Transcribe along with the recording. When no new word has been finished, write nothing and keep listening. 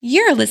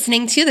You're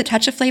listening to the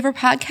Touch of Flavor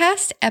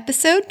podcast,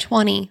 episode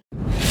 20.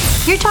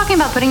 You're talking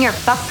about putting your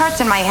butt parts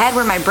in my head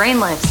where my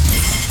brain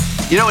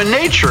lives. You know, in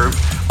nature,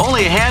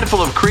 only a handful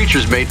of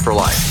creatures mate for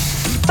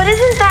life. But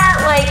isn't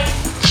that, like,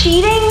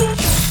 cheating?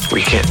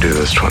 We can't do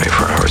this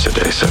 24 hours a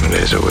day, 7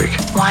 days a week.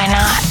 Why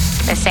not?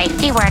 The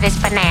safety word is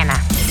banana.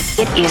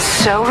 It is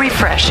so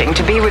refreshing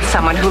to be with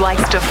someone who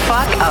likes to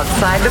fuck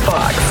outside the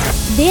box.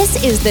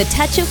 This is the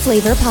Touch of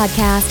Flavor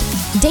podcast.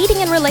 Dating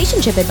and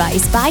relationship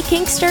advice by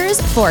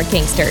Kinksters for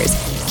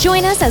Kinksters.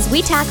 Join us as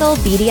we tackle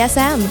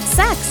BDSM,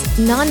 sex,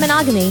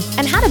 non-monogamy,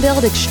 and how to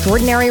build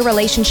extraordinary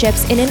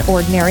relationships in an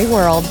ordinary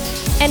world.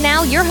 And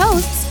now your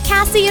hosts,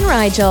 Cassie and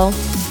Rigel.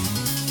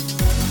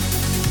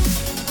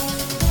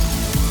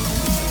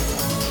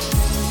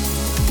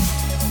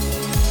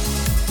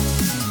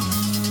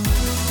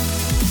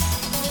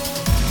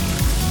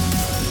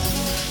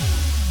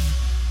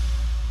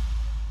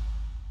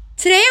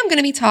 Today I'm going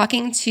to be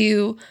talking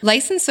to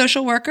licensed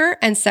social worker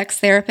and sex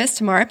therapist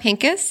Tamara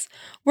Pincus.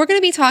 We're going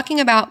to be talking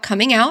about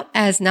coming out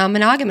as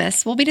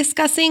non-monogamous. We'll be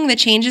discussing the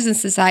changes in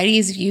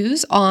society's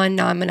views on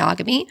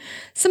non-monogamy,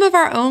 some of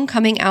our own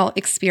coming out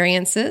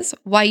experiences,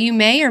 why you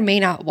may or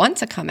may not want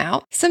to come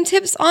out, some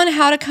tips on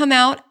how to come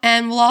out,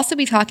 and we'll also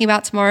be talking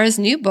about Tamara's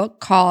new book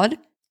called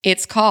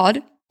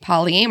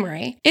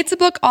Polyamory. It's a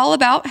book all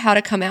about how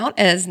to come out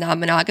as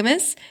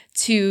non-monogamous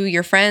to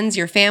your friends,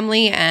 your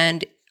family,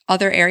 and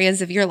other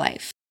areas of your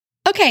life.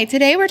 Okay,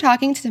 today we're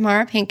talking to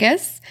Tamara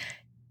Pincus.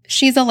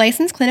 She's a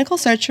licensed clinical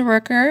social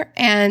worker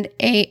and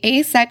a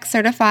AASECT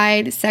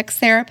certified sex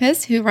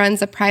therapist who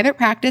runs a private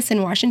practice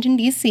in Washington,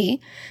 D.C.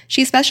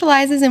 She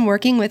specializes in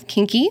working with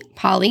kinky,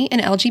 poly,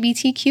 and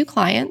LGBTQ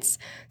clients.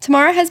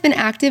 Tamara has been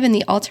active in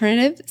the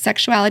alternative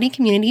sexuality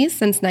communities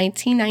since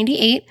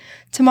 1998.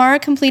 Tamara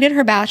completed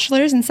her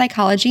bachelor's in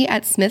psychology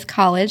at Smith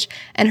College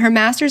and her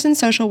master's in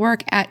social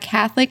work at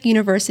Catholic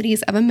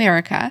Universities of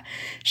America.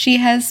 She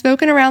has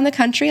spoken around the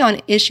country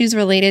on issues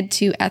related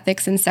to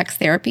ethics in sex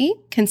therapy,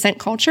 consent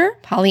culture,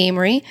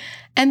 polyamory,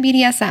 and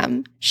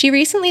BDSM. She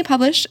recently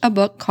published a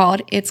book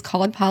called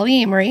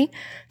Polyamory,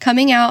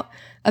 coming out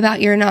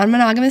about your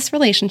non-monogamous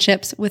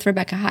relationships with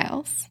Rebecca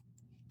Hiles.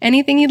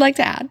 Anything you'd like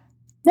to add?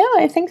 No,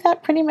 I think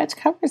that pretty much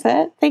covers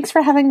it. Thanks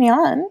for having me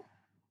on.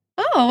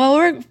 Oh, well,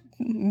 we're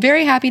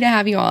very happy to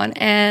have you on.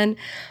 And,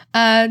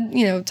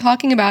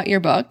 talking about your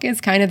book is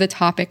kind of the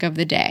topic of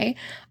the day.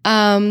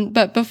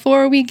 But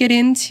before we get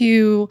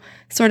into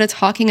sort of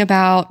talking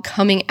about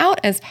coming out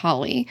as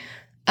poly,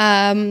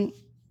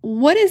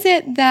 what is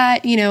it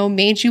that,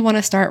 made you want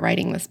to start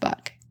writing this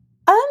book?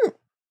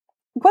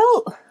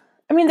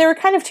 There were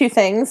kind of two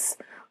things.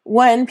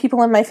 One,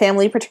 people in my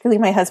family, particularly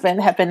my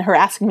husband, have been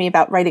harassing me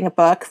about writing a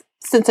book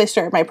since I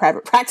started my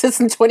private practice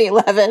in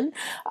 2011.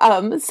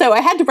 So I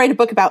had to write a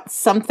book about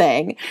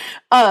something.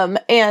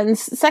 And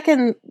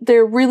second,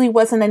 there really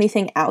wasn't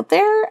anything out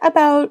there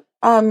about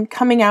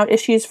coming out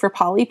issues for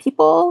poly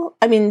people.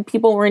 I mean,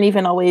 people weren't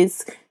even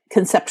always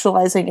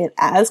conceptualizing it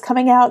as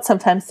coming out.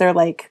 Sometimes they're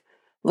like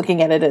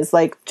looking at it as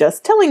like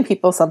just telling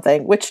people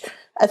something, which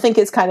I think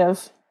is kind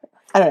of,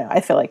 I don't know, I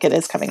feel like it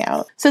is coming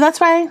out. So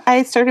that's why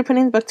I started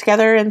putting the book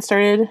together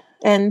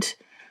and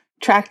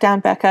tracked down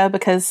Becca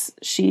because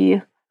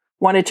she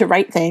wanted to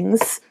write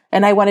things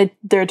and I wanted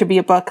there to be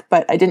a book,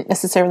 but I didn't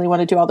necessarily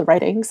want to do all the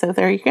writing. So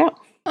there you go.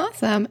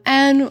 Awesome.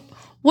 And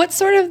what's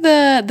sort of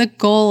the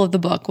goal of the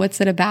book? What's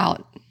it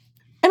about?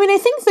 I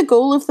think the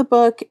goal of the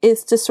book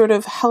is to sort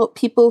of help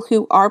people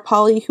who are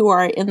poly, who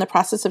are in the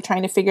process of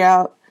trying to figure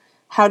out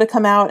how to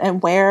come out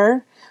and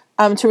where,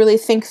 to really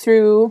think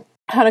through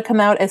how to come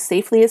out as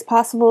safely as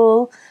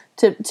possible,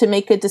 to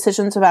make good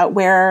decisions about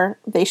where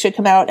they should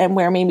come out and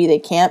where maybe they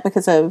can't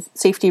because of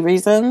safety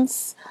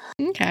reasons.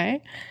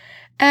 Okay.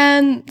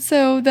 And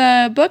so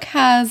the book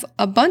has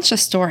a bunch of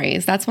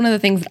stories. That's one of the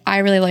things that I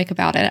really like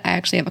about it. I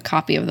actually have a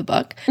copy of the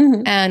book,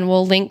 and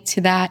we'll link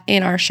to that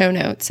in our show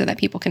notes so that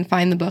people can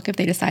find the book if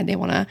they decide they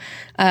want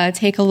to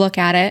take a look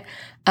at it.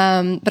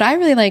 But I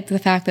really liked the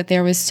fact that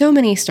there was so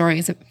many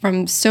stories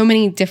from so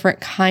many different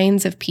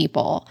kinds of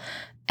people,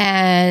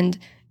 and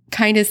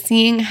kind of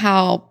seeing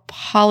how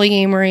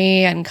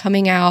polyamory and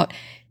coming out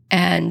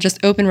and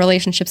just open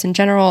relationships in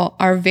general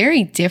are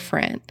very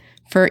different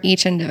for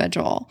each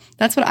individual.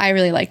 That's what I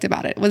really liked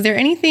about it. Was there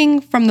anything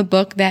from the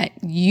book that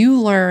you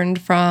learned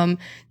from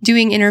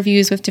doing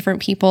interviews with different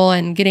people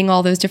and getting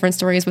all those different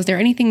stories? Was there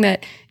anything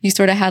that you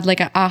sort of had like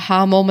an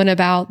aha moment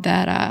about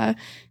that,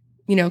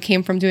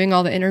 came from doing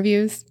all the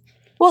interviews?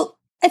 Well,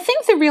 I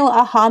think the real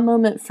aha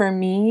moment for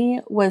me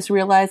was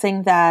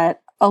realizing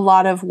that a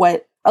lot of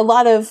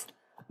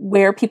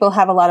where people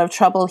have a lot of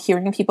trouble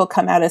hearing people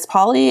come out as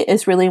poly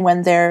is really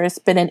when there's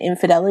been an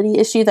infidelity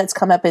issue that's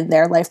come up in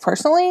their life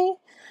personally.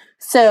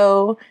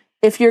 So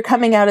if you're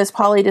coming out as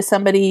poly to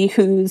somebody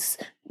whose,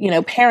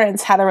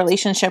 parents had a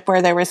relationship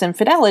where there was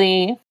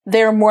infidelity,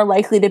 they're more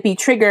likely to be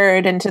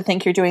triggered and to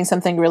think you're doing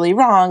something really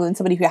wrong than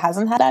somebody who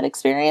hasn't had that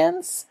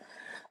experience.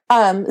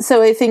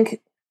 So I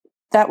think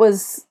that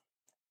was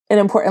an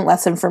important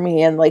lesson for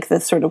me and like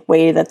this sort of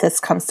way that this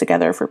comes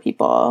together for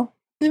people.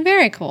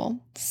 Very cool.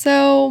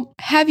 So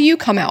have you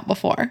come out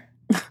before?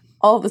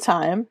 All the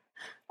time.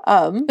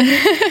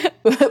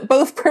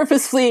 Both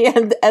purposefully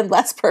and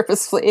less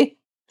purposefully.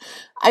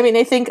 I mean,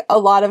 I think a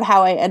lot of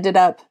how I ended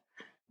up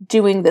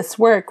doing this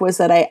work was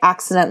that I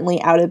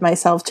accidentally outed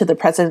myself to the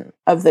president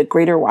of the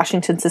Greater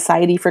Washington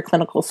Society for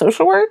Clinical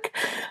Social Work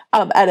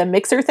at a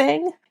mixer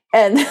thing.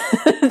 And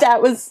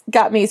that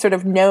got me sort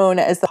of known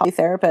as the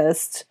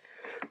polytherapist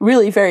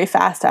really very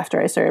fast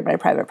after I started my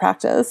private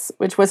practice,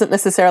 which wasn't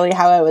necessarily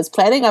how I was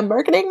planning on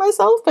marketing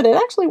myself, but it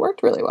actually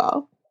worked really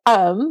well.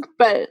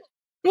 But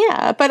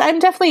I'm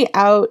definitely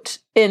out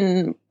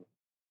in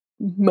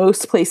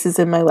most places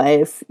in my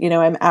life. You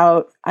know,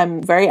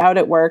 I'm very out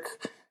at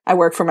work. I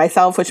work for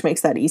myself, which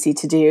makes that easy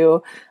to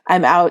do.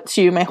 I'm out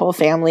to my whole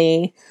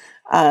family.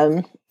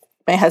 My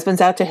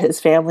husband's out to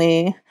his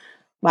family.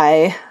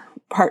 My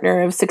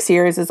partner of 6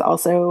 years is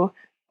also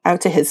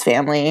out to his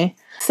family.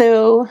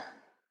 So,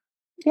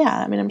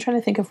 yeah, I mean, I'm trying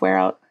to think of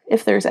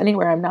if there's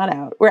anywhere I'm not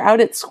out. We're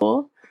out at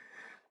school.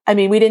 I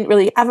mean, we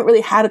haven't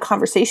really had a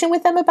conversation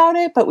with them about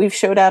it, but we've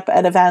showed up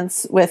at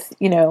events with,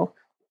 you know,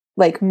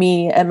 like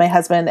me and my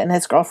husband and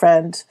his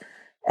girlfriend,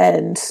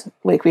 and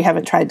like we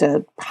haven't tried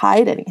to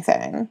hide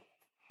anything.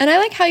 And I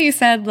like how you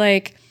said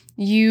like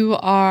you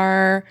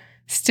are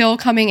still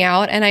coming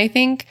out, and I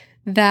think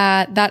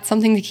that that's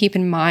something to keep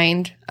in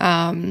mind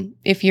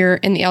if you're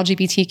in the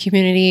LGBT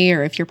community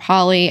or if you're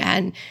poly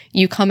and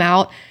you come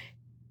out.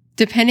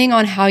 Depending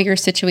on how your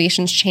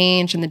situations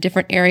change and the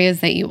different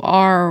areas that you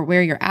are or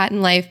where you're at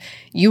in life,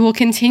 you will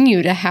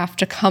continue to have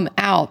to come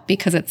out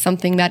because it's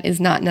something that is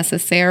not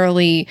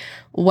necessarily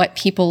what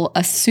people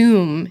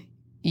assume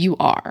you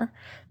are.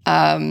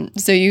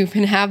 So you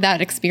can have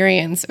that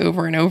experience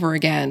over and over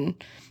again,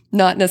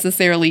 not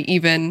necessarily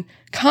even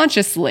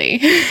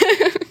consciously.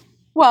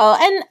 Well,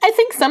 and I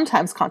think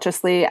sometimes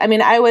consciously. I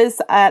mean, I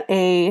was at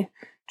a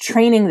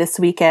training this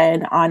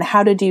weekend on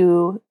how to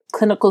do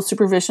clinical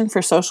supervision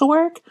for social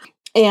work.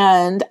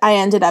 And I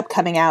ended up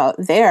coming out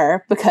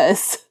there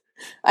because,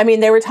 I mean,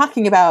 they were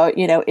talking about,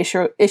 you know,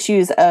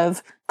 issues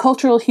of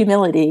cultural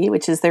humility,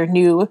 which is their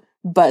new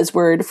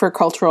buzzword for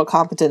cultural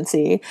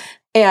competency.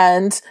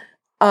 And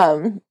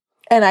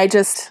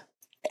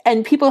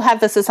people have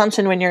this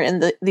assumption when you're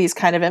in these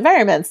kind of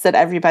environments that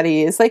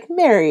everybody is like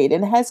married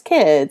and has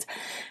kids.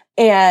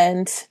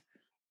 And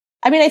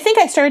I mean, I think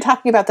I started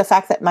talking about the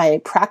fact that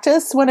my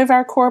practice, one of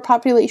our core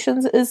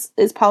populations is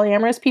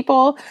polyamorous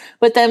people.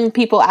 But then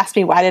people asked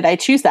me, why did I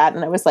choose that?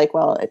 And I was like,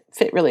 well, it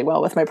fit really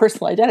well with my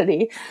personal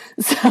identity.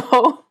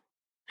 So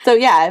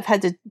yeah, I've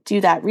had to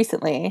do that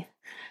recently.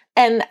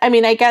 And I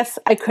mean, I guess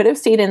I could have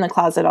stayed in the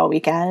closet all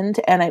weekend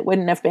and it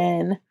wouldn't have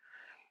been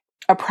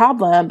a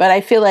problem. But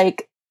I feel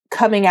like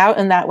coming out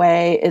in that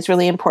way is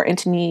really important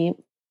to me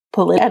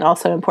politically and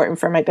also important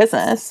for my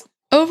business.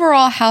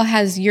 Overall, how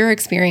has your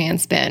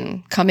experience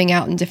been coming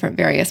out in different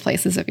various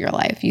places of your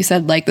life? You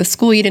said like the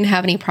school, you didn't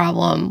have any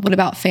problem. What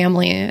about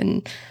family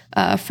and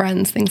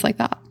friends, things like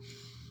that?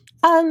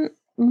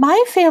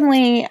 My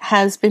family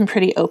has been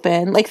pretty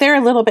open. Like they're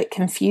a little bit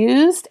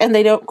confused and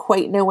they don't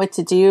quite know what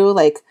to do.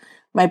 Like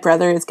my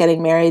brother is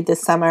getting married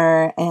this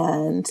summer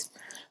and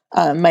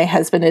my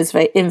husband is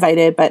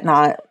invited, but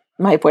not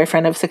my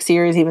boyfriend of 6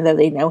 years, even though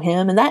they know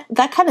him. And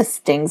that kind of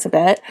stings a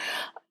bit.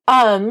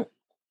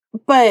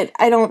 But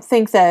I don't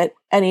think that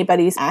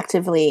anybody's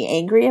actively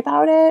angry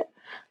about it.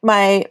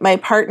 My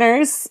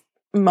partner's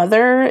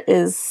mother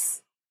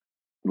is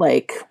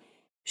like,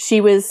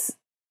 she was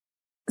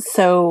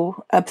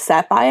so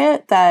upset by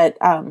it that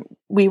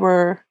we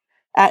were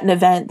at an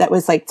event that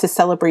was like to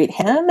celebrate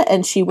him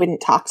and she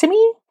wouldn't talk to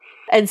me.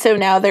 And so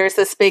now there's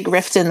this big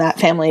rift in that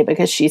family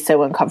because she's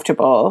so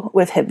uncomfortable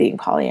with him being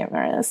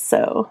polyamorous.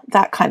 So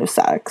that kind of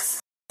sucks.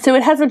 So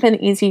it hasn't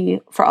been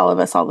easy for all of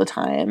us all the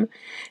time.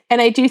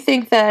 And I do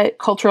think that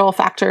cultural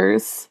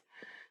factors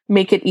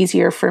make it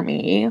easier for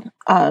me.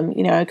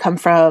 I come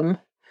from,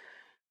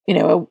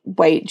 a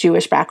white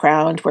Jewish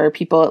background where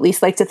people at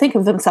least like to think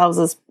of themselves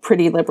as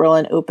pretty liberal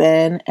and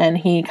open. And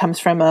he comes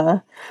from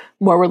a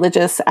more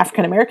religious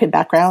African-American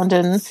background,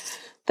 and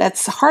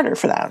that's harder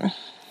for them.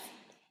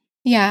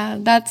 Yeah,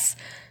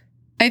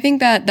 I think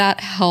that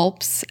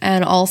helps.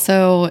 And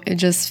also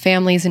just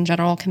families in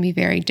general can be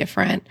very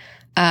different.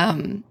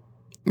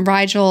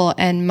 Rigel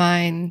and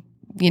mine,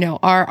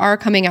 our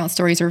coming out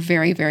stories are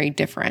very, very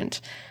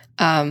different.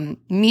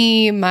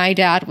 My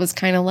dad was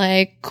kind of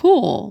like,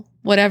 cool,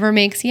 whatever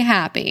makes you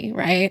happy,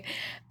 right?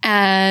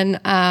 And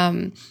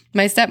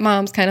my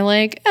stepmom's kind of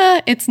like,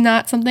 it's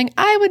not something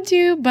I would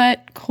do,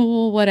 but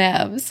cool,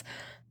 whatevs.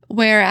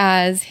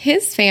 Whereas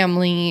his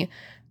family,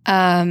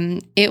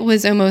 it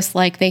was almost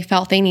like they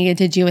felt they needed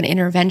to do an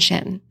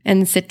intervention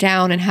and sit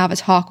down and have a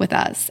talk with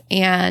us.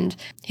 And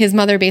his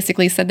mother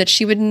basically said that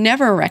she would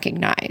never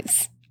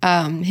recognize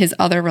his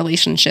other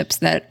relationships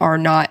that are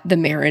not the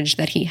marriage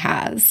that he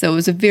has. So it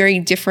was a very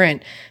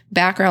different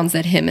backgrounds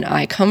that him and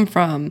I come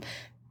from,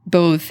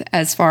 both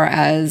as far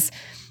as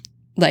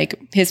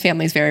like his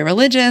family's very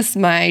religious.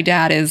 My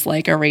dad is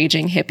like a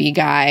raging hippie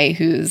guy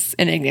who's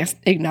an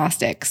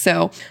agnostic.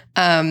 So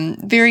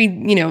very,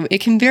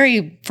 it can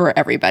vary for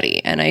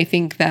everybody. And I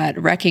think that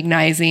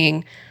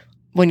recognizing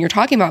when you're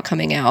talking about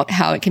coming out,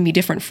 how it can be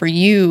different for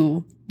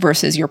you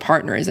versus your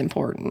partner is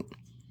important.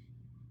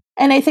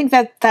 And I think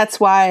that that's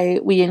why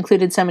we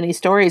included so many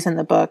stories in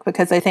the book,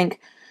 because I think,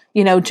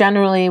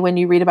 generally when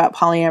you read about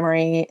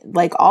polyamory,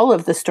 like all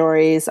of the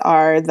stories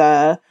are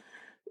the,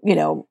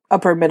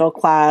 upper middle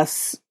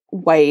class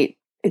white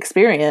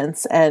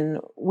experience. And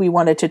we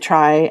wanted to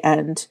try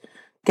and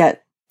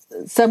get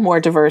some more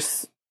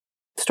diverse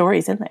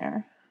stories in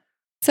there.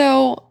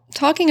 So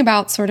talking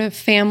about sort of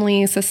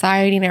family,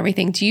 society, and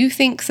everything, do you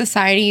think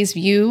society's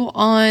view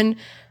on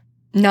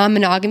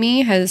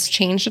non-monogamy has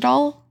changed at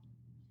all?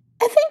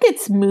 I think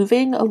it's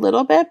moving a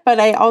little bit, but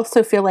I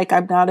also feel like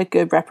I'm not a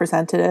good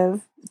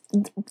representative.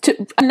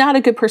 I'm not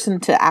a good person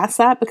to ask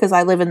that because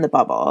I live in the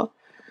bubble.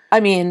 I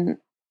mean,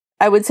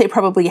 I would say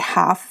probably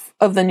half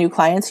of the new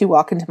clients who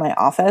walk into my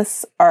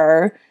office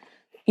are,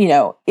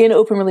 in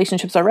open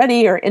relationships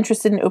already or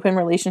interested in open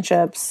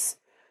relationships.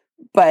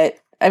 But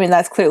I mean,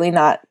 that's clearly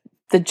not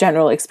the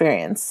general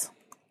experience.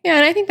 Yeah,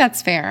 and I think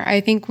that's fair.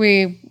 I think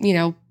we,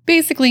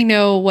 basically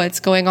know what's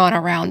going on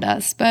around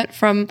us. But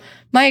from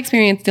my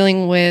experience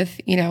dealing with,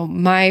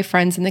 my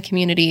friends in the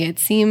community, it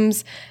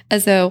seems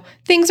as though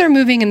things are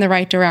moving in the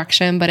right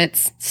direction, but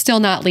it's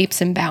still not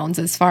leaps and bounds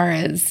as far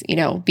as,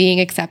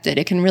 being accepted.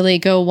 It can really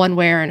go one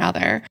way or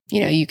another.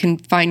 You can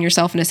find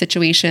yourself in a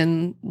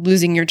situation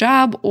losing your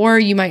job, or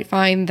you might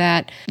find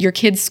that your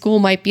kid's school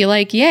might be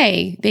like,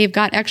 yay, they've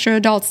got extra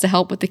adults to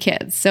help with the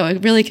kids. So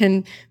it really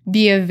can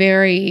be a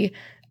very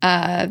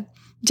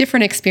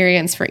different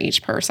experience for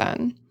each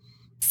person.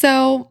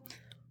 So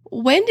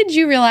when did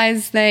you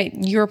realize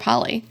that you're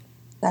poly?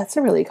 That's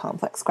a really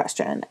complex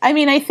question. I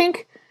mean, I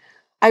think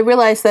I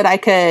realized that I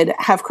could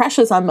have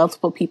crushes on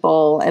multiple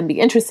people and be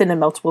interested in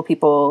multiple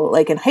people,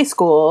 like in high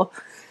school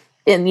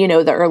in,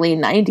 the early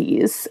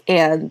 90s.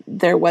 And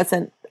there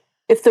wasn't,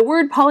 if the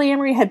word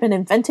polyamory had been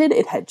invented,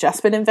 it had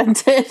just been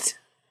invented.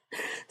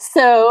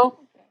 So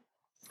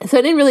I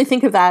didn't really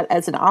think of that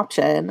as an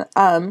option.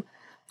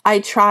 I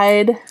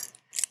tried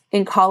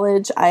in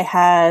college. I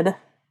had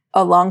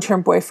a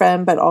long-term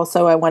boyfriend, but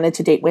also I wanted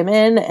to date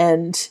women,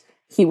 and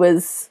he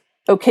was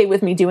okay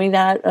with me doing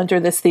that under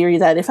this theory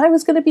that if I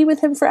was going to be with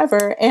him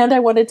forever and I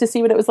wanted to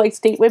see what it was like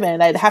to date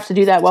women, I'd have to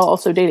do that while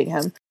also dating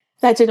him.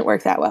 That didn't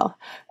work that well.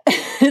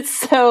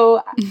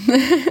 So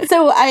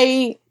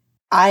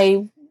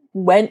I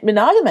went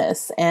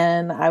monogamous,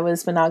 and I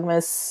was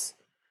monogamous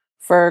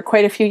for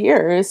quite a few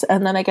years.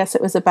 And then I guess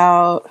it was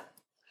about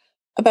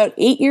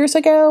 8 years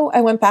ago, I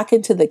went back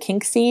into the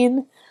kink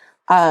scene,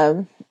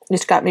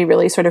 which got me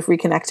really sort of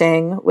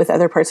reconnecting with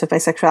other parts of my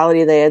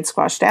sexuality they had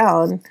squashed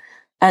down.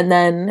 And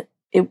then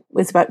it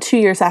was about 2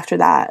 years after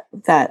that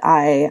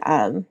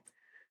I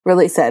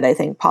really said, I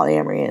think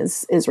polyamory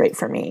is right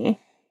for me.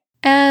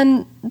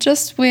 And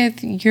just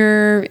with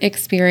your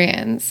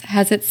experience,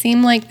 has it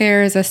seemed like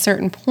there's a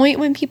certain point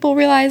when people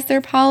realize they're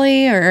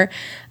poly, or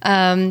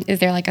is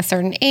there like a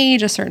certain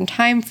age, a certain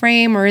time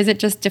frame, or is it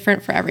just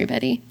different for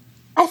everybody?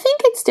 I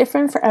think it's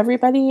different for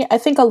everybody. I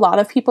think a lot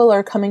of people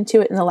are coming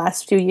to it in the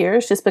last few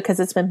years just because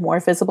it's been more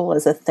visible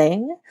as a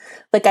thing.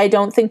 Like, I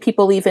don't think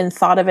people even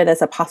thought of it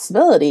as a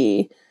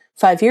possibility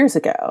 5 years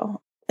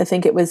ago. I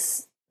think it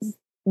was,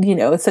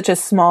 it's such a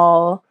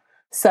small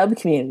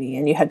sub-community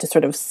and you had to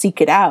sort of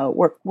seek it out,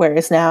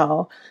 whereas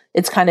now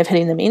it's kind of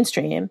hitting the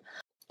mainstream.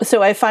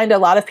 So I find a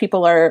lot of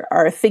people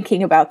are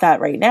thinking about that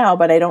right now,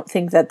 but I don't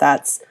think that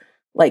that's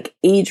like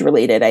age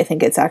related. I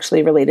think it's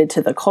actually related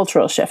to the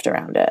cultural shift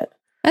around it.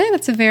 I think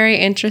that's a very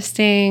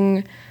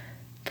interesting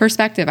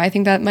perspective. I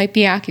think that might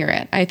be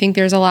accurate. I think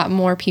there's a lot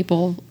more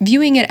people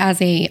viewing it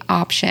as an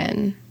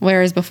option,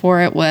 whereas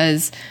before it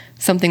was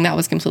something that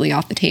was completely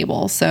off the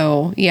table.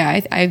 So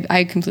yeah,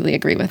 I completely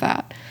agree with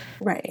that.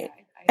 Right.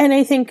 And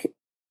I think,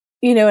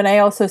 and I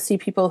also see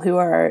people who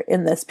are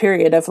in this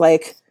period of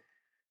like,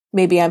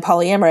 maybe I'm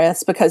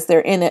polyamorous because they're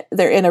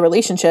in a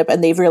relationship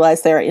and they've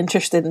realized they're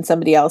interested in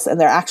somebody else and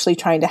they're actually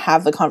trying to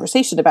have the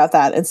conversation about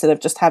that instead of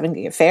just having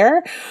the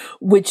affair,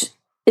 which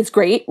is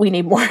great. We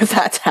need more of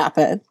that to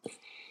happen.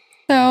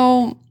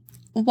 So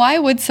why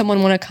would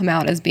someone want to come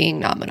out as being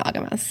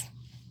non-monogamous?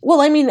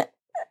 Well, I mean,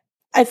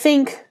 I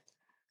think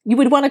you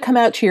would want to come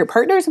out to your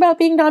partners about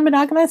being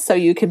non-monogamous so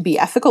you can be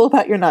ethical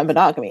about your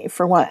non-monogamy,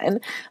 for one,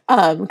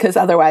 because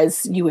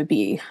otherwise you would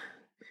be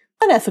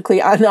unethically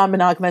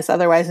non-monogamous,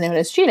 otherwise known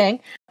as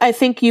cheating. I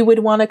think you would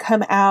want to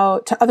come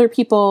out to other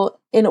people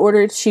in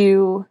order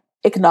to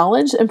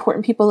acknowledge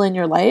important people in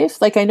your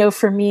life. Like, I know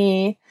for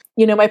me,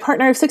 my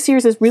partner of 6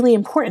 years is really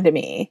important to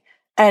me,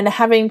 and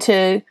having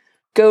to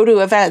go to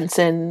events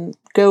and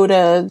go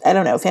to, I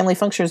don't know, family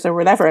functions or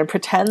whatever and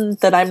pretend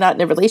that I'm not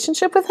in a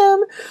relationship with him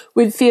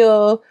would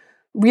feel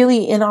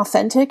really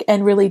inauthentic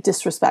and really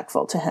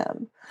disrespectful to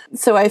him.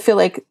 So I feel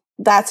like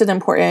that's an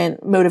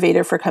important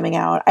motivator for coming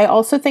out. I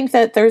also think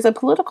that there's a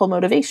political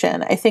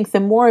motivation. I think the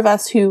more of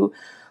us who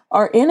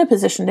are in a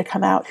position to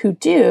come out who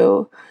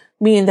do,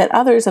 mean that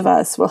others of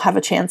us will have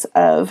a chance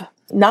of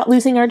not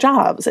losing our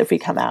jobs if we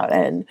come out,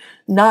 and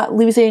not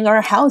losing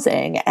our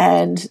housing,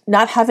 and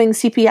not having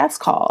CPS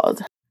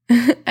called.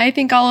 I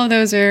think all of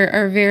those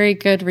are very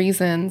good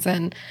reasons.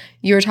 And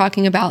you were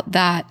talking about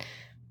that,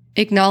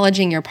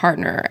 acknowledging your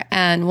partner.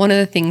 And one of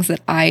the things that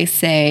I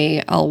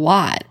say a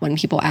lot when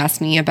people ask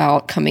me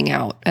about coming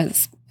out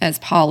as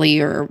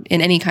poly or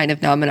in any kind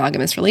of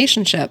non-monogamous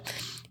relationship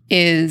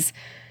is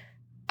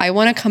I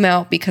want to come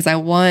out because I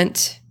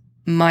want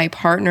my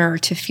partner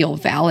to feel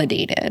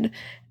validated.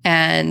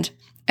 And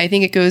I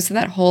think it goes to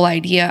that whole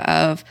idea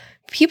of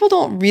people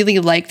don't really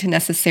like to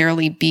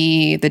necessarily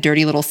be the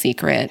dirty little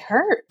secret. It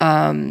hurt.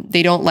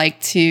 They don't like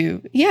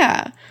to,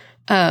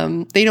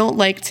 they don't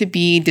like to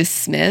be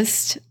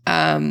dismissed.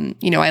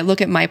 I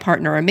look at my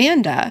partner,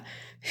 Amanda,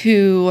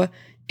 who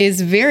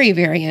is very,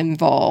 very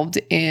involved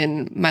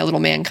in my little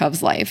man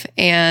cub's life.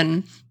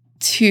 And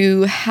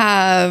to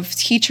have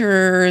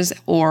teachers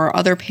or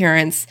other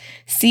parents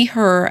see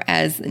her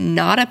as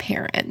not a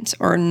parent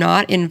or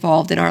not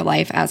involved in our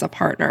life as a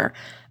partner,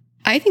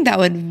 I think that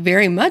would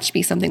very much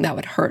be something that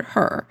would hurt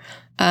her.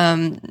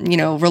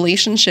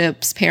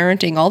 Relationships,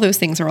 parenting, all those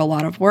things are a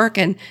lot of work.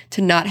 And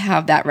to not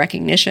have that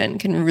recognition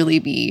can really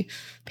be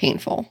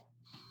painful.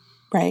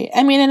 Right.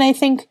 I mean, and I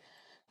think,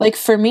 like,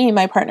 for me,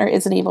 my partner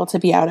isn't able to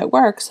be out at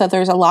work. So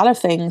there's a lot of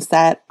things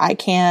that I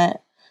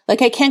can't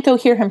go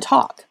hear him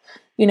talk,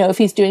 if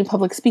he's doing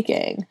public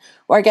speaking.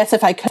 Or I guess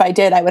if I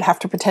did, I would have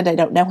to pretend I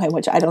don't know him,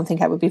 which I don't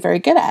think I would be very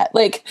good at.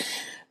 Like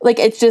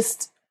it's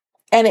just,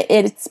 and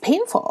it's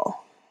painful.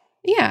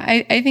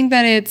 Yeah, I think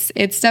that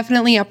it's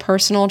definitely a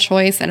personal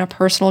choice and a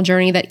personal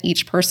journey that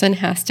each person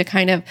has to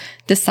kind of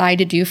decide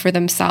to do for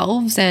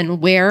themselves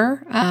and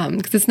where,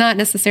 because it's not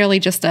necessarily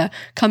just a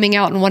coming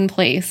out in one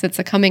place. It's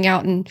a coming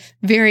out in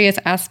various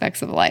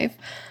aspects of life,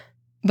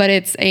 but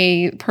it's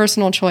a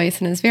personal choice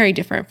and is very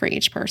different for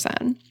each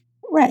person.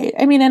 Right.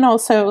 I mean, and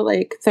also,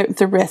 like,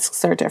 the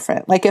risks are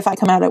different. Like, if I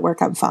come out at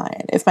work, I'm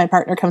fine. If my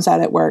partner comes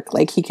out at work,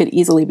 like, he could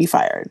easily be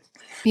fired.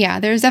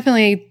 Yeah, there's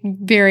definitely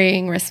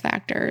varying risk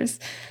factors.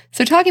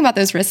 So talking about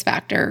those risk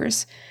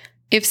factors,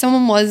 if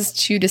someone was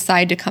to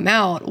decide to come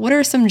out, what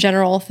are some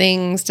general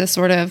things to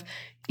sort of,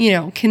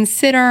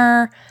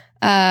 consider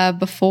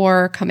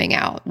before coming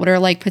out? What are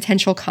like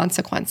potential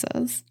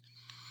consequences?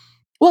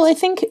 Well, I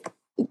think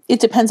it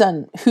depends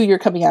on who you're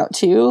coming out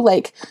to.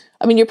 Like,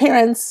 I mean, your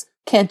parents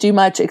can't do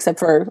much except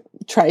for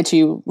try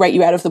to write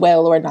you out of the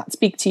will or not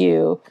speak to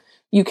you.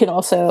 You can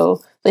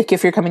also, like,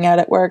 if you're coming out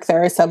at work,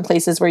 there are some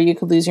places where you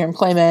could lose your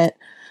employment.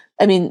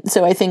 I mean,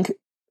 so I think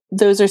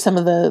those are some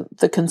of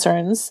the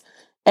concerns.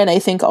 And I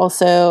think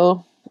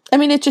also, I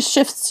mean, it just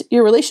shifts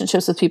your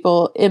relationships with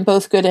people in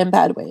both good and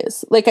bad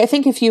ways. Like, I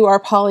think if you are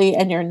poly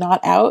and you're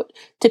not out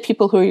to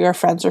people who are your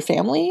friends or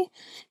family,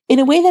 in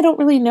a way they don't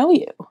really know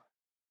you.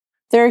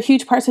 There are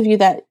huge parts of you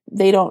that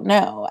they don't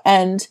know.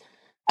 And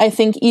I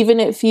think even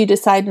if you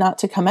decide not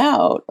to come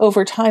out,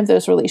 over time,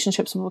 those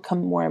relationships will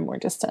become more and more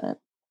distant.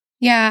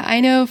 Yeah, I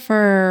know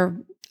for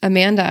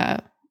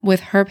Amanda,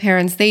 with her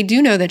parents, they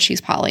do know that she's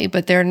poly,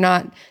 but they're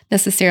not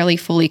necessarily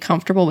fully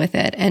comfortable with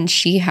it. And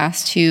she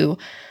has to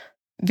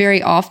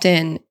very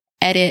often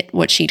edit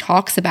what she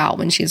talks about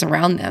when she's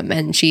around them.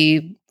 And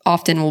she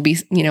often will be,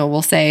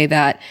 will say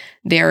that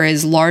there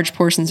is large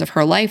portions of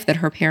her life that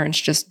her parents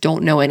just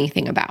don't know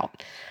anything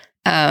about.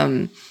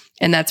 And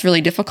that's really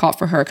difficult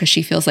for her because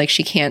she feels like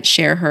she can't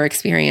share her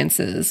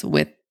experiences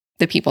with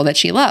the people that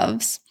she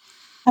loves.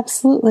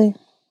 Absolutely.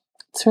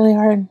 It's really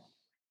hard.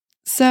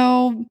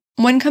 So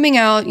when coming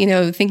out,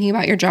 thinking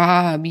about your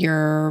job,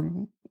 your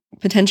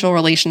potential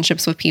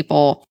relationships with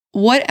people,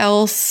 what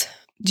else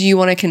do you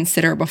want to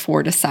consider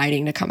before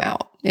deciding to come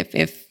out?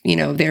 If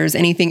there's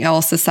anything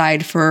else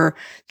aside for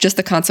just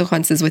the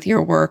consequences with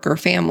your work or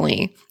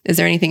family, is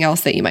there anything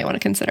else that you might want to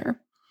consider?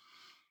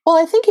 Well,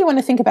 I think you want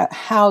to think about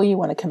how you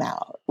want to come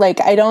out.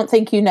 Like, I don't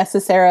think you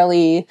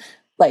necessarily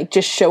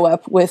just show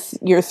up with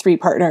your 3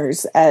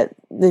 partners at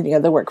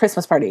the work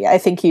Christmas party. I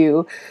think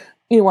you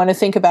want to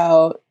think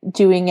about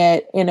doing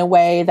it in a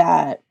way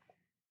that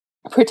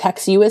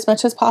protects you as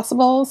much as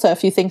possible. So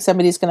if you think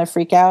somebody's going to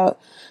freak out,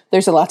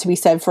 there's a lot to be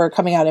said for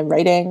coming out in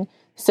writing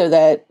so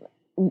that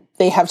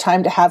they have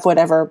time to have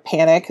whatever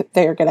panic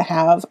they're going to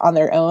have on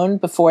their own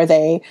before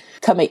they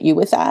come at you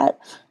with that.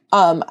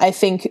 I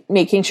think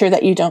making sure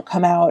that you don't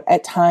come out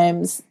at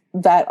times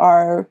that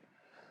are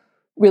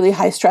really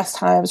high stress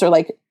times or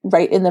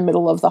right in the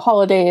middle of the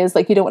holidays.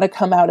 Like, you don't want to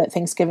come out at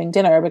Thanksgiving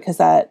dinner because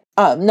that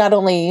not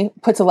only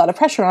puts a lot of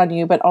pressure on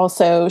you, but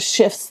also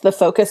shifts the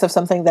focus of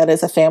something that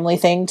is a family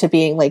thing to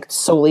being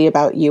solely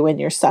about you and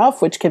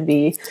yourself, which can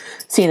be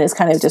seen as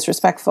kind of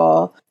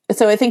disrespectful.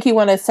 So I think you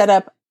want to set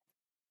up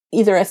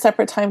either a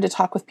separate time to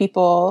talk with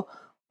people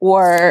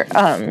or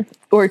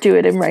do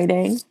it in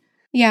writing.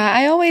 Yeah,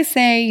 I always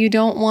say you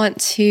don't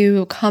want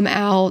to come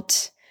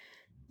out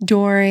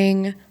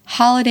during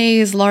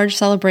holidays, large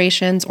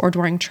celebrations, or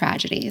during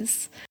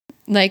tragedies,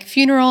 like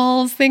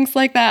funerals, things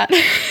like that.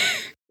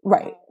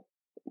 Right.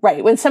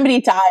 When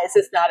somebody dies,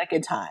 it's not a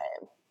good time.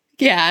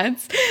 Yeah,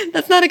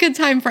 that's not a good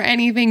time for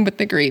anything but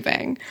the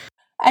grieving.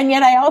 And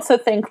yet I also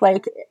think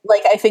like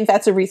I think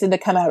that's a reason to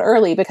come out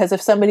early, because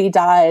if somebody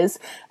dies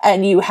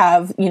and you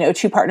have,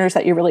 two partners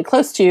that you're really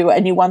close to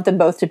and you want them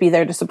both to be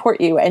there to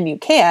support you and you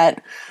can't,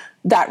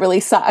 that really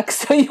sucks.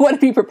 So you want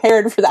to be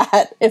prepared for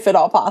that if at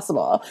all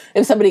possible.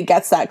 If somebody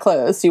gets that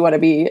close, you want to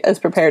be as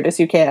prepared as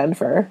you can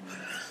for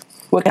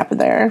what happened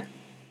there.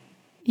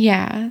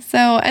 Yeah. So,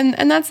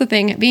 and that's the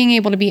thing, being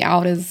able to be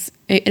out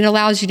it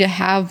allows you to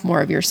have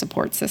more of your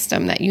support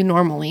system that you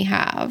normally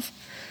have.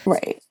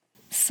 Right.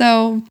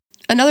 So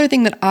another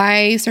thing that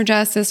I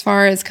suggest as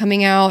far as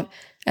coming out,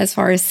 as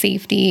far as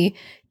safety,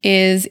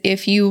 is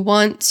if you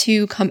want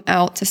to come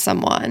out to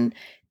someone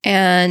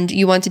and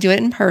you want to do it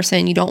in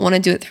person, you don't want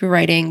to do it through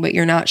writing, but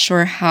you're not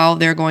sure how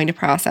they're going to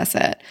process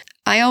it.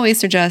 I always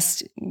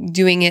suggest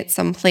doing it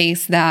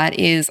someplace that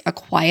is a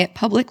quiet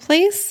public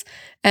place.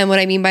 And what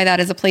I mean by that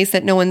is a place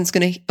that no one's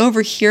going to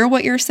overhear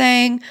what you're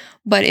saying,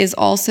 but is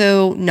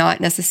also not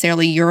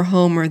necessarily your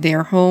home or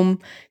their home.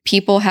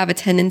 People have a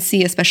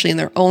tendency, especially in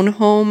their own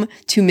home,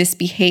 to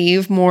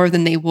misbehave more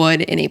than they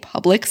would in a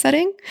public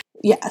setting.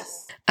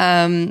 Yes.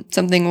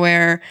 Something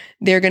where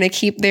they're going to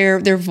keep their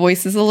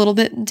voices a little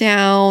bit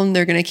down.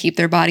 They're going to keep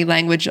their body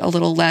language a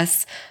little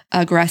less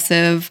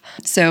aggressive.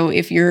 So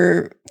if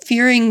you're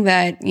fearing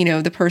that,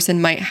 the person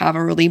might have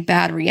a really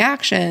bad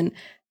reaction,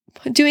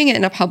 doing it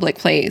in a public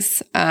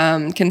place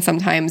can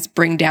sometimes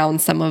bring down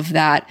some of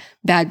that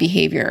bad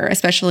behavior,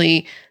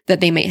 especially that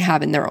they might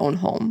have in their own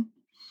home.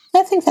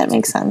 I think that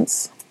makes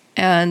sense.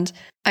 And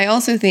I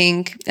also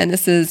think, and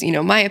this is,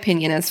 my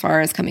opinion as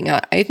far as coming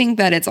out, I think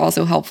that it's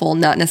also helpful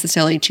not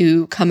necessarily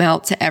to come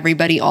out to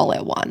everybody all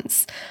at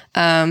once.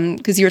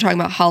 Because you were talking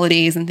about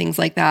holidays and things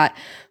like that.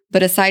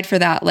 But aside for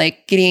that,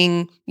 like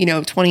getting,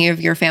 20 of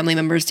your family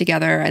members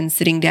together and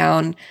sitting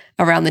down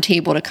around the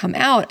table to come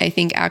out, I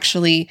think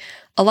actually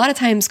a lot of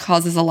times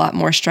causes a lot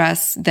more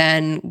stress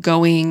than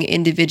going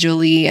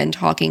individually and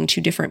talking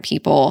to different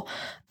people.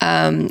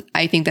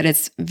 I think that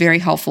it's very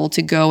helpful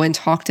to go and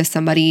talk to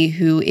somebody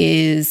who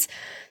is,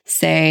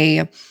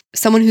 say,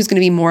 someone who's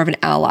going to be more of an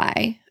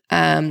ally,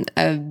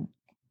 a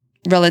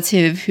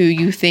relative who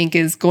you think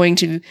is going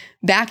to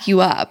back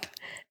you up.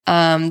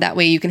 That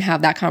way you can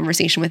have that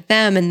conversation with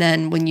them. And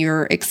then when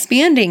you're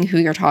expanding who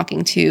you're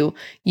talking to,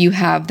 you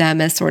have them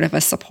as sort of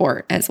a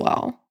support as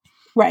well.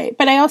 Right.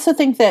 But I also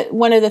think that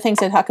one of the things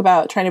I talk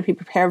about trying to be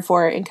prepared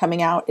for in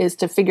coming out is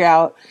to figure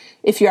out,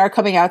 if you are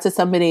coming out to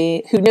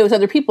somebody who knows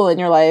other people in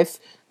your life,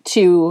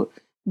 to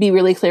be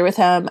really clear with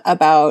them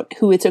about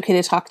who it's okay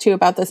to talk to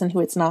about this and who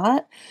it's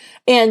not.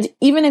 And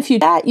even if you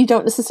do that, you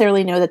don't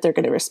necessarily know that they're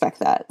going to respect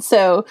that.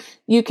 So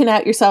you can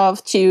out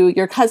yourself to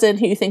your cousin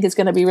who you think is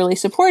going to be really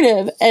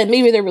supportive, and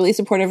maybe they're really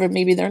supportive and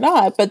maybe they're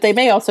not, but they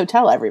may also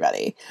tell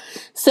everybody.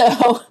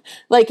 So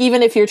like,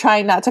 even if you're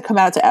trying not to come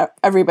out to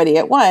everybody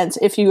at once,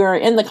 if you are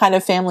in the kind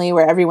of family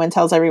where everyone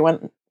tells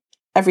everyone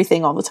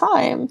everything all the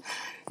time,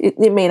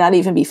 it may not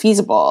even be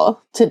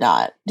feasible to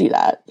not do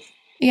that.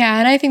 Yeah,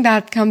 and I think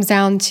that comes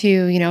down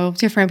to,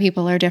 different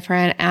people are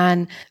different.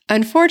 And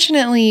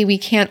unfortunately, we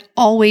can't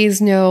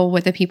always know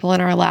what the people in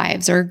our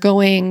lives are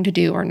going to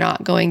do or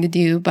not going to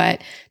do,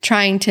 but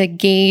trying to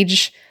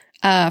gauge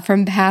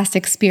from past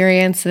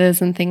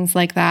experiences and things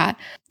like that,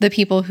 the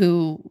people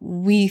who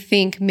we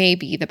think may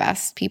be the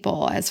best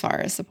people as far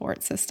as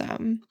support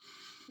system.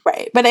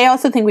 Right. But I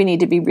also think we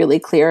need to be really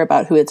clear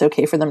about who it's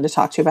okay for them to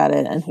talk to about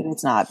it and who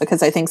it's not,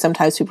 because I think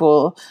sometimes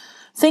people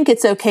think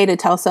it's okay to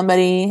tell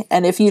somebody,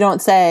 and if you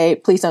don't say,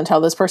 please don't tell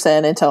this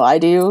person until I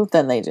do,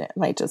 then they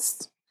might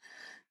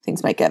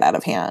things might get out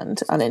of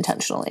hand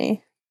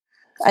unintentionally.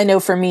 I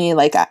know for me,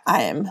 like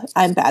I'm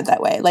bad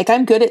that way. Like,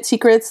 I'm good at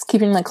secrets,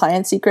 keeping my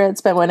clients'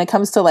 secrets, but when it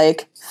comes to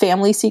like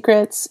family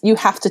secrets, you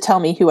have to tell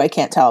me who I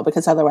can't tell,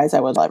 because otherwise I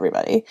will tell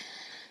everybody.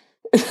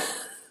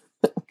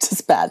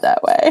 Just bad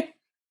that way.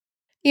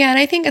 Yeah, and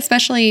I think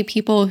especially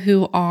people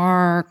who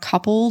are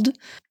coupled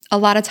a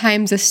lot of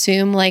times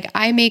assume, like,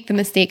 I make the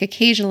mistake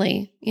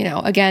occasionally,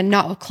 again,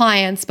 not with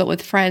clients, but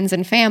with friends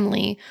and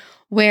family,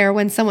 where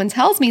when someone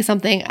tells me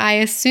something, I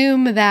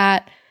assume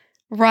that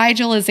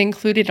Rigel is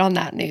included on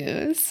that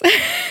news.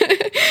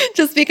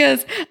 Just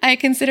because I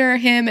consider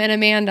him and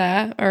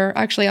Amanda, or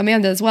actually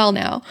Amanda as well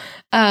now,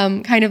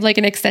 kind of like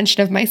an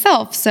extension of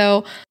myself.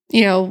 So,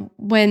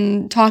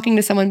 when talking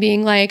to someone,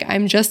 being like,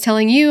 I'm just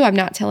telling you, I'm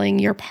not telling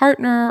your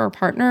partner or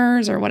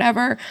partners or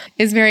whatever,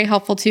 is very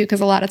helpful too,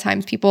 because a lot of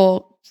times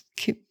people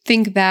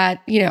think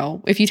that,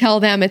 if you tell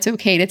them, it's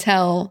okay to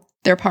tell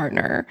their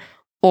partner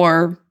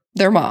or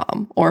their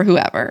mom or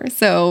whoever.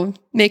 So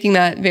making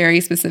that very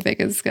specific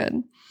is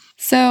good.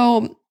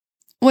 So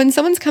when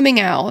someone's coming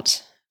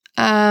out,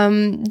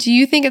 do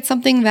you think it's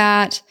something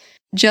that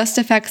just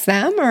affects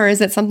them, or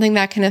is it something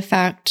that can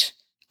affect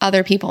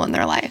other people in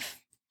their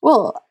life?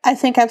 Well, I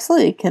think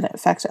absolutely can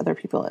affect other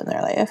people in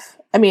their life.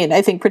 I mean,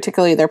 I think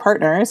particularly their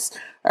partners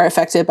are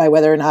affected by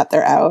whether or not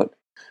they're out.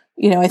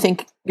 I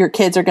think your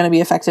kids are going to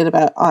be affected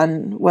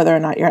on whether or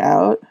not you're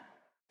out,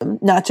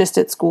 not just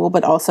at school,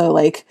 but also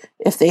like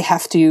if they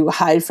have to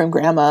hide from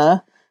grandma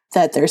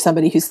that there's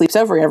somebody who sleeps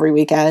over every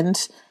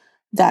weekend,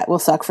 that will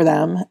suck for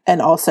them.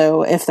 And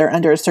also, if they're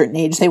under a certain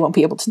age, they won't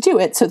be able to do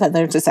it. So then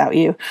they'll just out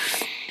you.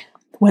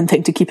 One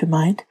thing to keep in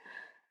mind.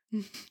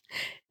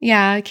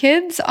 Yeah,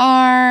 kids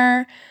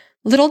are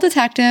little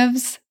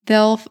detectives.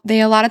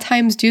 They a lot of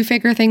times do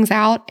figure things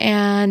out.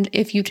 And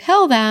if you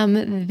tell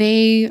them,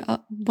 they,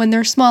 when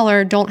they're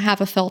smaller, don't have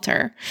a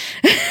filter.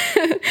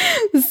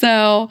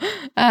 So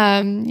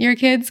your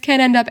kids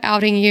can end up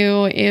outing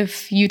you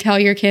if you tell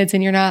your kids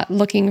and you're not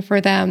looking for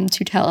them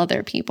to tell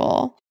other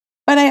people.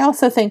 But I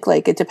also think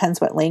like it depends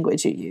what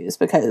language you use,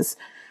 because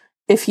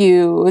if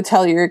you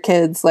tell your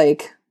kids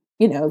like,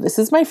 you know, this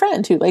is my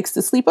friend who likes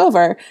to sleep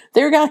over,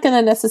 they're not going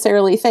to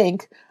necessarily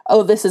think,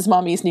 oh, this is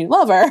mommy's new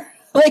lover.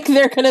 Like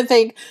they're going to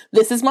think,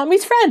 this is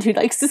mommy's friend who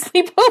likes to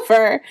sleep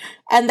over.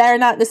 And they're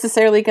not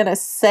necessarily going to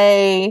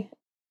say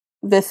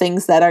the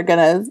things that are going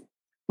to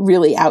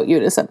really out you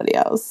to somebody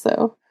else.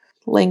 So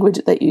language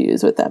that you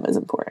use with them is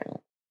important.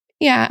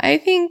 Yeah, I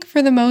think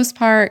for the most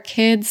part,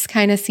 kids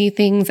kind of see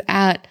things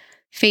at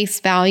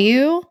face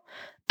value.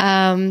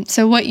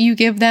 So what you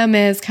give them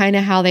is kind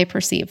of how they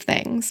perceive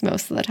things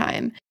most of the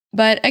time.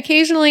 But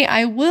occasionally,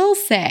 I will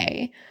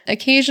say,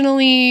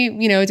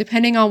 you know,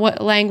 depending on what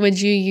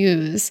language you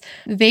use,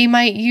 they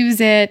might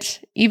use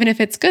it, even if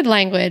it's good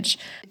language,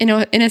 in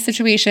a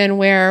situation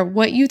where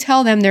what you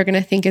tell them they're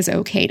going to think is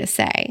okay to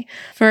say.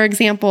 For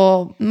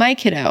example, my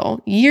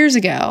kiddo, years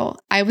ago,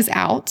 I was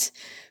out,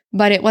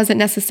 but it wasn't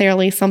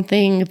necessarily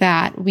something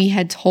that we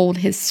had told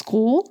his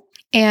school.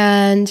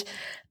 And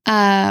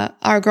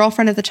our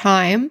girlfriend at the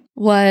time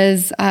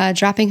was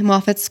dropping him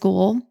off at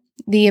school.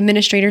 The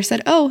administrator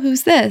said, "Oh,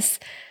 who's this?"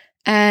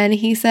 And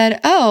he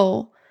said,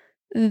 "Oh,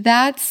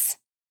 that's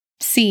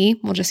C."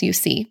 We'll just use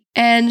C.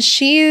 "And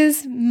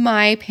she's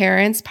my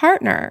parents'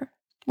 partner,"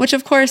 which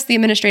of course the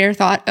administrator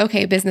thought,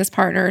 okay, business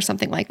partner or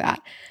something like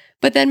that.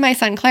 But then my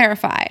son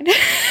clarified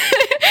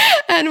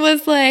and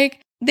was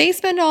like, they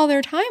spend all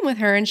their time with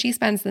her and she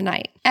spends the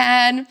night.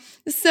 And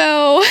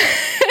so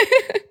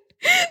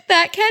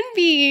that can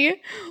be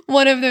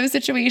one of those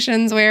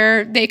situations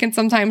where they can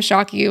sometimes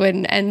shock you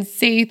and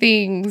say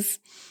things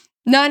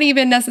not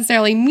even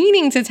necessarily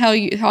meaning to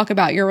talk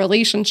about your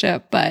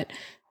relationship, but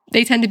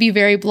they tend to be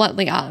very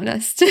bluntly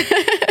honest.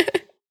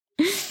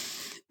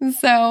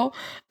 So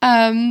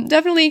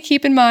definitely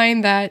keep in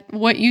mind that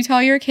what you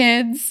tell your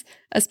kids,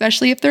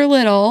 especially if they're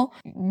little,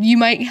 you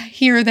might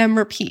hear them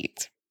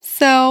repeat.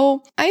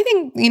 So I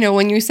think, you know,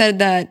 when you said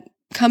that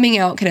coming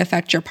out can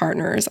affect your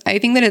partners, I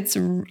think that it's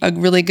a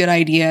really good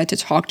idea to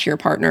talk to your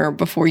partner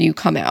before you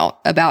come out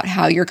about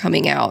how you're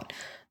coming out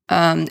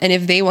and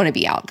if they want to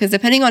be out. Because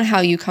depending on how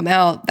you come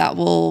out, that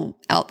will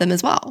out them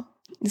as well.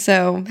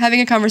 So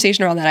having a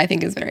conversation around that, I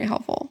think, is very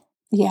helpful.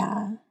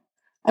 Yeah.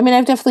 I mean,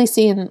 I've definitely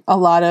seen a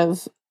lot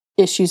of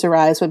issues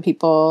arise when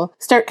people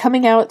start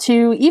coming out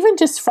to even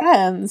just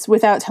friends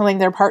without telling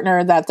their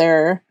partner that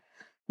they're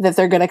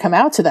going to come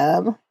out to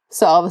them.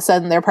 So all of a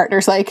sudden their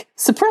partner's like,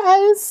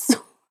 surprise.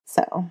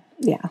 So,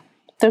 yeah,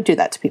 don't do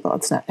that to people.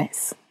 It's not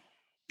nice.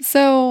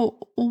 So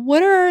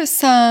what are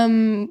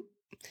some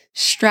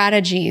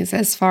strategies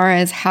as far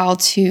as how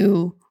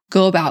to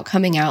go about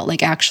coming out,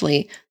 like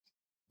actually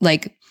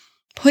like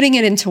putting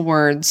it into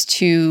words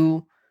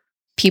to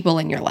people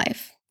in your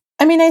life?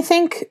 I mean, I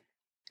think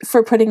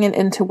for putting it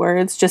into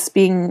words, just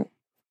being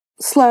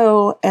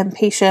slow and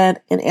patient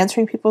in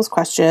answering people's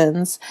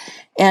questions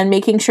and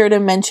making sure to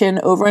mention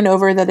over and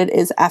over that it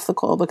is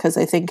ethical, because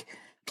I think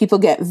people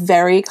get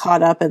very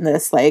caught up in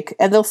this, like,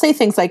 and they'll say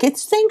things like,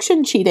 it's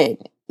sanctioned cheating.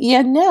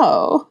 Yeah,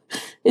 no,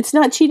 it's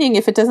not cheating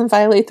if it doesn't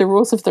violate the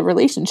rules of the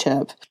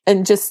relationship.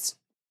 And just,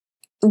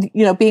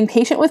 you know, being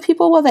patient with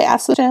people while they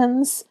ask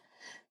questions.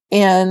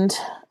 And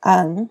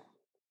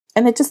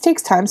it just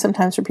takes time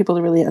sometimes for people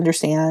to really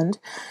understand.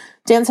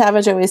 Dan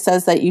Savage always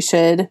says that you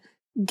should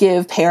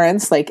give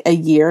parents like a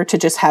year to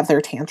just have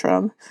their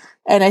tantrum.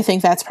 And I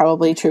think that's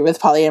probably true with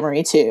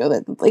polyamory too,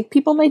 that like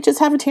people might just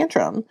have a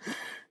tantrum.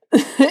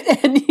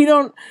 And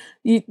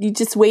you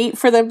just wait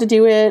for them to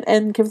do it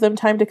and give them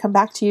time to come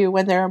back to you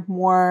when they're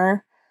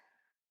more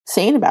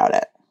sane about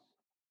it.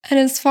 And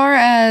as far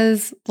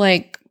as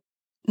like,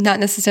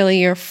 not necessarily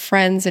your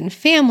friends and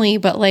family,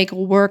 but like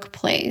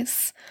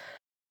workplace,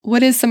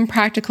 what is some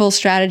practical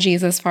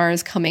strategies as far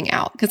as coming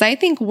out? Because I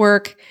think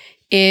work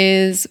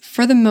is,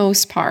 for the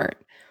most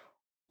part,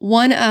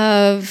 one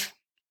of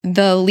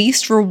the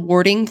least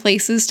rewarding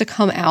places to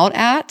come out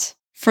at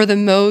for the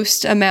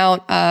most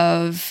amount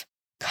of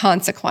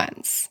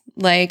consequence.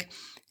 Like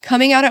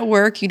coming out at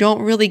work, you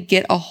don't really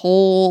get a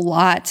whole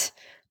lot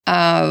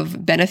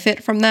of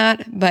benefit from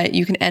that, but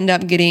you can end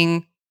up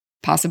getting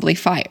possibly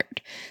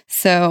fired.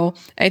 So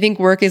I think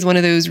work is one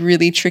of those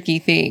really tricky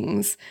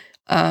things.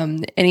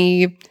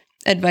 Any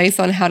advice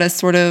on how to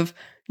sort of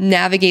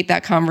navigate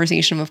that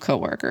conversation with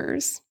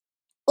coworkers?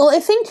 Well, I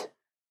think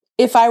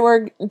if I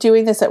were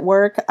doing this at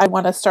work, I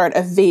want to start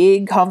a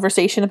vague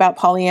conversation about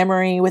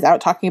polyamory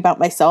without talking about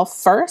myself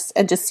first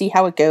and just see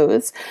how it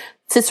goes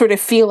to sort of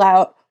feel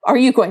out, are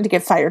you going to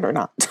get fired or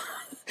not?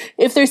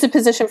 If there's a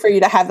position for you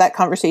to have that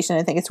conversation,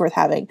 I think it's worth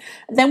having.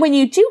 Then when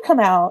you do come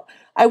out,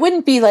 I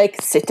wouldn't be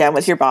like, sit down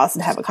with your boss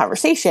and have a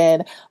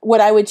conversation.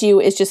 What I would do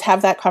is just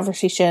have that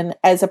conversation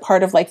as a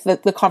part of like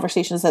the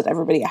conversations that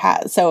everybody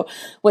has. So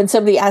when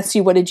somebody asks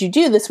you, what did you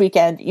do this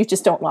weekend? You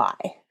just don't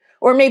lie.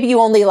 Or maybe you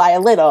only lie a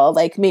little.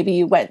 Like maybe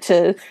you went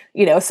to,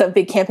 some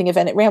big camping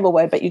event at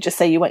Ramblewood, but you just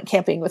say you went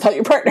camping with all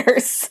your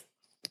partners.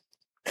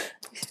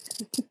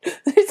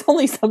 There's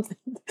only something.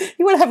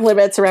 You want to have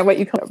limits around what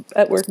you come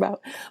at work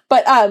about.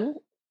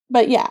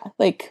 But yeah,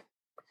 like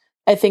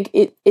I think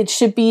it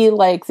should be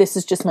like, this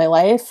is just my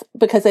life,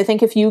 because I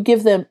think if you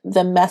give them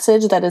the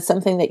message that is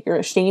something that you're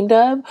ashamed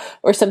of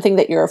or something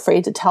that you're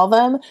afraid to tell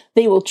them,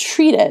 they will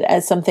treat it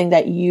as something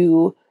that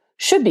you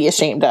should be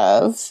ashamed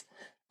of,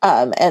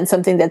 and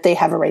something that they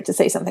have a right to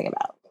say something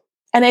about.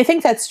 And I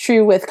think that's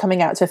true with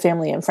coming out to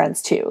family and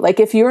friends too. Like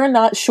if you're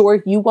not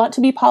sure you want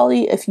to be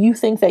poly, if you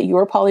think that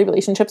your poly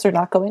relationships are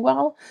not going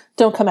well,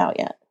 don't come out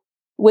yet.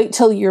 Wait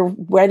till you're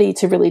ready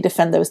to really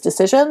defend those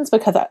decisions,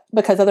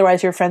 because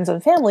otherwise your friends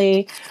and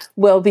family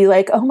will be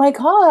like, oh my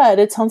God,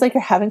 it sounds like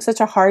you're having such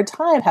a hard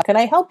time. How can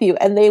I help you?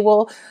 And they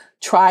will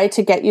try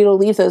to get you to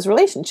leave those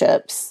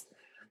relationships.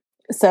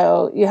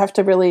 So you have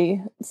to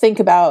really think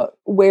about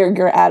where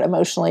you're at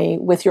emotionally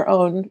with your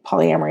own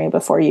polyamory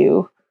before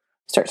you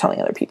start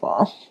telling other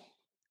people.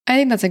 I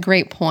think that's a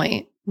great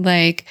point.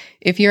 Like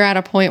if you're at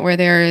a point where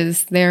there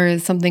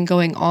is something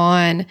going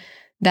on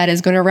that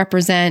is going to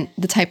represent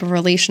the type of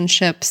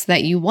relationships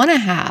that you want to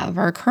have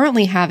or are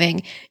currently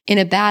having in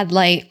a bad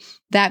light,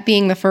 that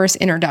being the first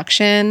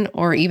introduction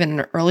or even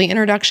an early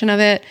introduction of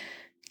it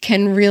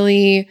can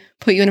really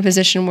put you in a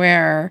position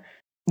where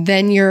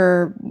then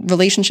your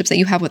relationships that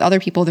you have with other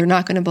people, they're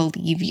not going to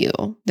believe you.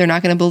 They're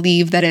not going to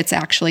believe that it's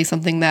actually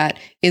something that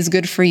is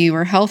good for you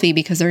or healthy,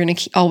 because they're going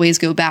to always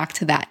go back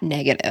to that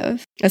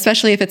negative,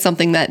 especially if it's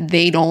something that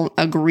they don't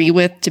agree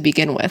with to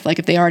begin with. Like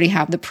if they already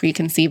have the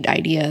preconceived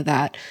idea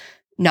that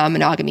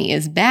non-monogamy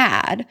is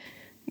bad,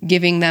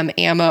 giving them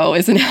ammo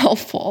isn't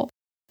helpful.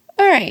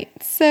 All right.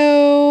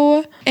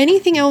 So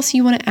anything else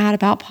you want to add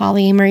about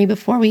polyamory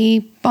before we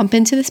bump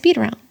into the speed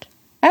round?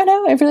 I don't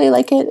know. I really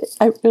like it.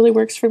 It really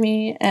works for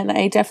me. And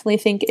I definitely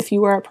think if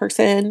you are a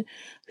person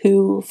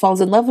who falls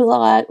in love a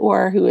lot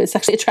or who is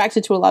sexually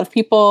attracted to a lot of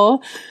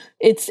people,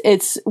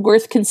 it's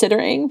worth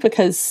considering,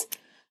 because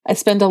I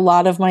spend a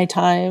lot of my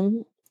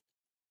time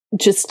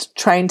just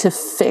trying to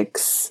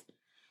fix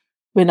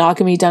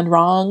monogamy done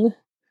wrong.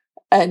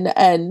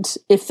 And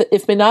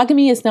if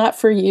monogamy is not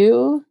for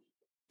you,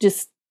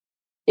 just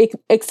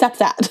accept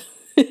that.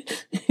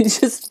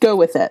 Just go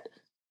with it.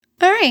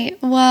 All right.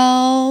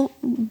 Well,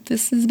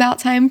 this is about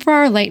time for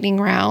our lightning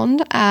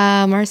round,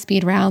 our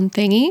speed round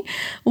thingy,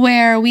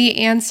 where we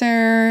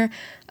answer,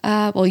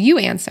 you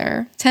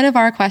answer 10 of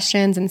our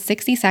questions in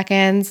 60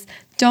 seconds.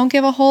 Don't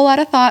give a whole lot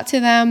of thought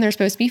to them. They're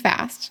supposed to be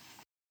fast.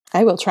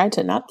 I will try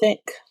to not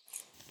think.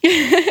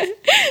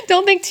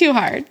 Don't think too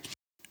hard.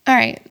 All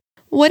right.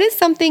 What is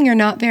something you're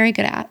not very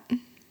good at?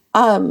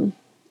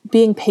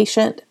 Being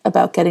patient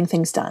about getting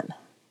things done.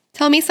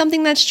 Tell me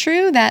something that's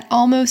true that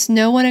almost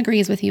no one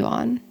agrees with you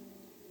on.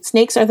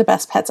 Snakes are the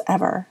best pets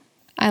ever.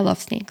 I love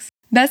snakes.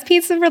 Best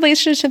piece of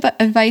relationship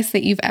advice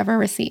that you've ever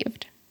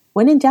received?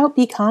 When in doubt,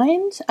 be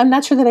kind. I'm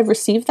not sure that I've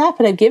received that,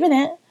 but I've given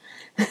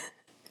it.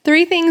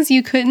 3 things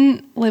you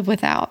couldn't live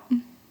without.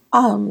 I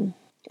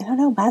don't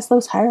know.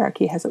 Maslow's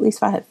hierarchy has at least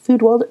 5: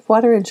 food,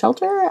 water, and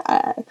shelter.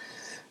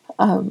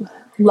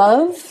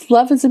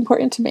 Love is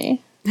important to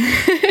me.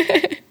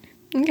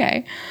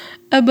 Okay.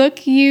 A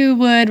book you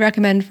would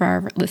recommend for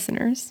our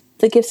listeners?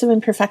 The Gifts of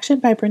Imperfection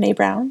by Brené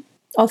Brown.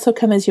 Also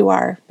Come As You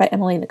Are by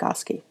Emily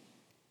Nagoski.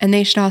 And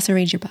they should also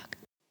read your book.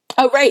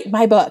 Oh, right.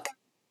 My book.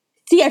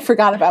 See, I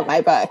forgot about my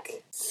book.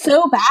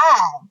 So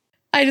bad.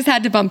 I just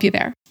had to bump you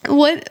there.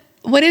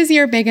 What is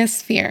your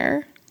biggest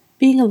fear?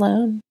 Being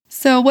alone.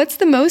 So what's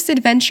the most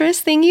adventurous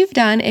thing you've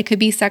done? It could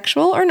be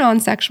sexual or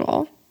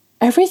non-sexual.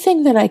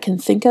 Everything that I can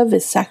think of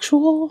is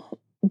sexual,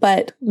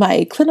 but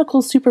my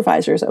clinical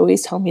supervisors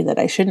always tell me that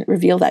I shouldn't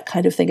reveal that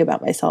kind of thing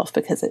about myself,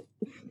 because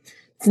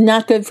it's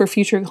not good for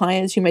future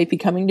clients who might be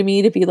coming to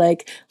me to be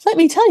like, let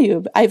me tell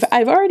you, I've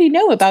already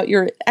know about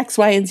your X,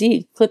 Y, and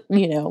Z,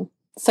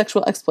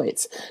 sexual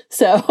exploits.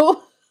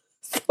 So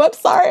I'm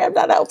sorry, I'm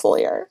not helpful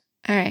here.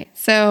 All right.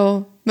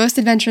 So most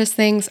adventurous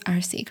things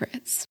are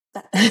secrets.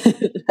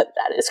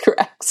 That is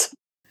correct.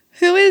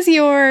 Who is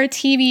your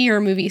TV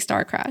or movie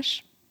star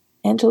crush?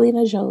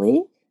 Angelina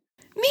Jolie.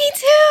 Me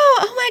too.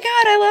 Oh my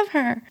God, I love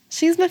her.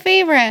 She's my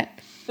favorite.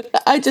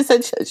 I just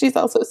said she's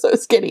also so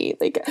skinny.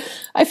 Like,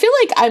 I feel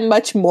like I'm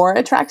much more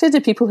attracted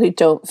to people who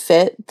don't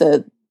fit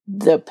the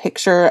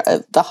picture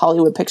of the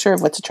Hollywood picture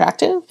of what's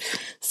attractive.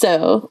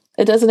 So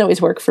it doesn't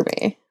always work for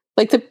me.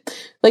 Like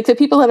the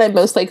people that I'm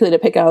most likely to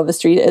pick out on the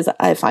street is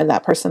I find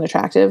that person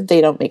attractive.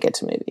 They don't make it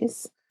to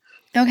movies.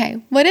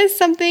 Okay. What is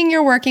something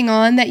you're working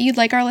on that you'd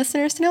like our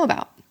listeners to know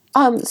about?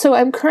 So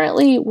I'm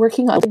currently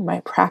working on my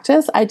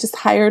practice. I just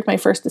hired my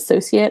first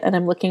associate and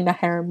I'm looking to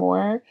hire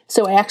more.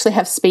 So I actually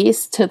have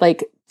space to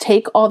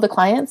take all the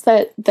clients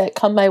that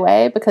come my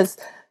way, because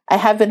I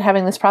have been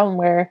having this problem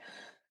where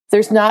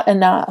there's not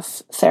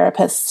enough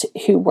therapists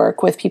who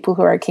work with people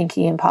who are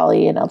kinky and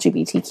poly and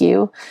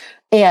LGBTQ.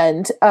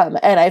 And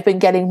I've been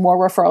getting more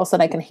referrals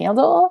than I can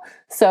handle.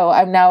 So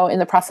I'm now in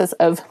the process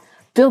of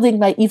building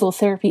my evil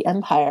therapy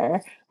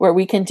empire where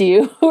we can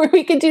do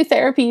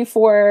therapy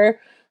for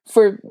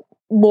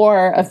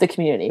more of the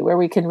community, where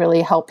we can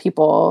really help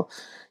people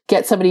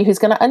get somebody who's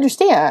going to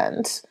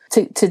understand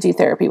to do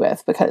therapy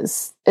with,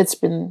 because it's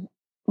been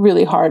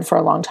really hard for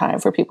a long time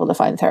for people to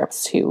find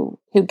therapists who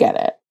get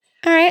it.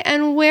 All right.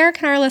 And where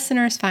can our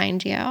listeners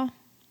find you?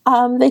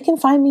 They can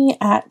find me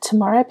at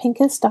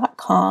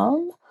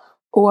tamarapincus.com,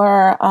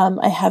 or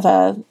I have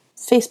a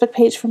Facebook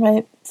page for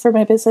my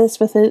business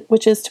with it,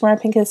 which is Tamara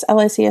Pincus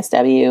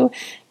LICSW,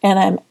 and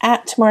I'm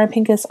at Tamara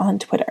Pincus on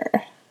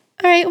Twitter.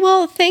 All right.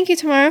 Well, thank you,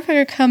 Tamara,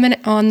 for coming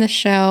on the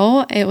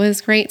show. It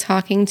was great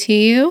talking to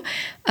you.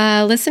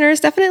 Listeners,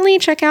 definitely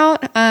check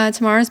out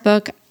Tamara's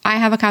book. I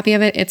have a copy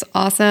of it. It's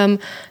awesome.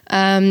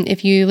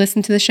 If you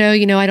listen to the show,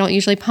 you know I don't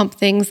usually pump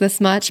things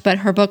this much, but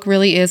her book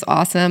really is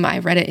awesome. I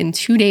read it in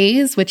 2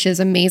 days, which is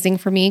amazing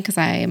for me because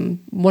I am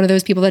one of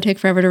those people that take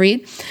forever to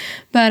read.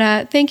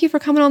 But thank you for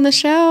coming on the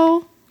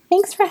show.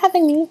 Thanks for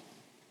having me.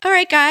 All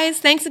right, guys.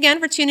 Thanks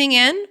again for tuning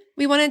in.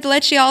 We wanted to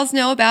let you all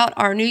know about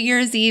our New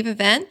Year's Eve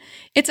event.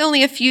 It's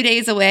only a few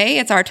days away.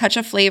 It's our Touch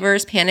of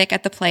Flavors Panic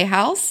at the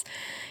Playhouse.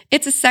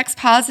 It's a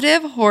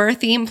sex-positive,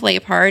 horror-themed play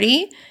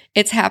party.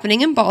 It's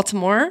happening in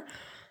Baltimore.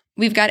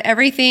 We've got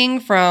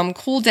everything from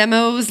cool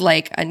demos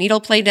like a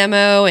needle play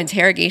demo,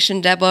 interrogation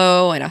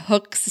demo, and a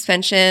hook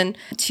suspension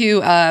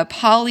to a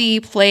poly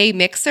play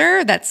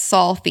mixer that's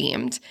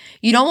Saw-themed.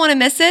 You don't want to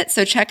miss it,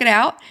 so check it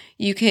out.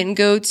 You can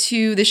go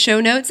to the show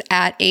notes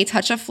at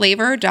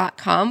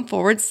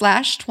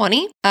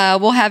atouchofflavor.com/20.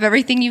 We'll have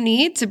everything you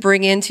need to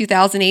bring in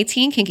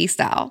 2018 kinky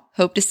style.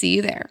 Hope to see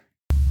you there.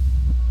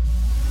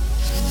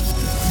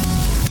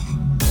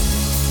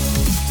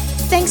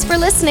 Thanks for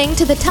listening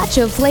to the Touch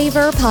of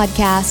Flavor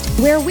podcast,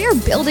 where we're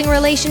building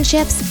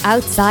relationships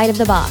outside of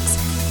the box.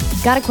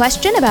 Got a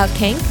question about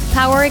kink,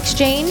 power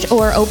exchange,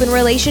 or open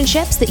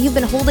relationships that you've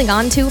been holding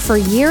on to for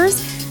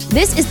years?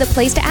 This is the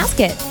place to ask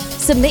it.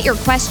 Submit your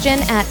question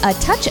at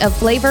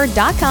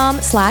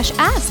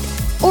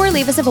atouchofflavor.com/ask or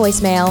leave us a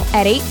voicemail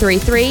at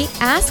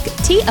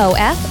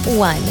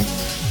 833-ASK-TOF1.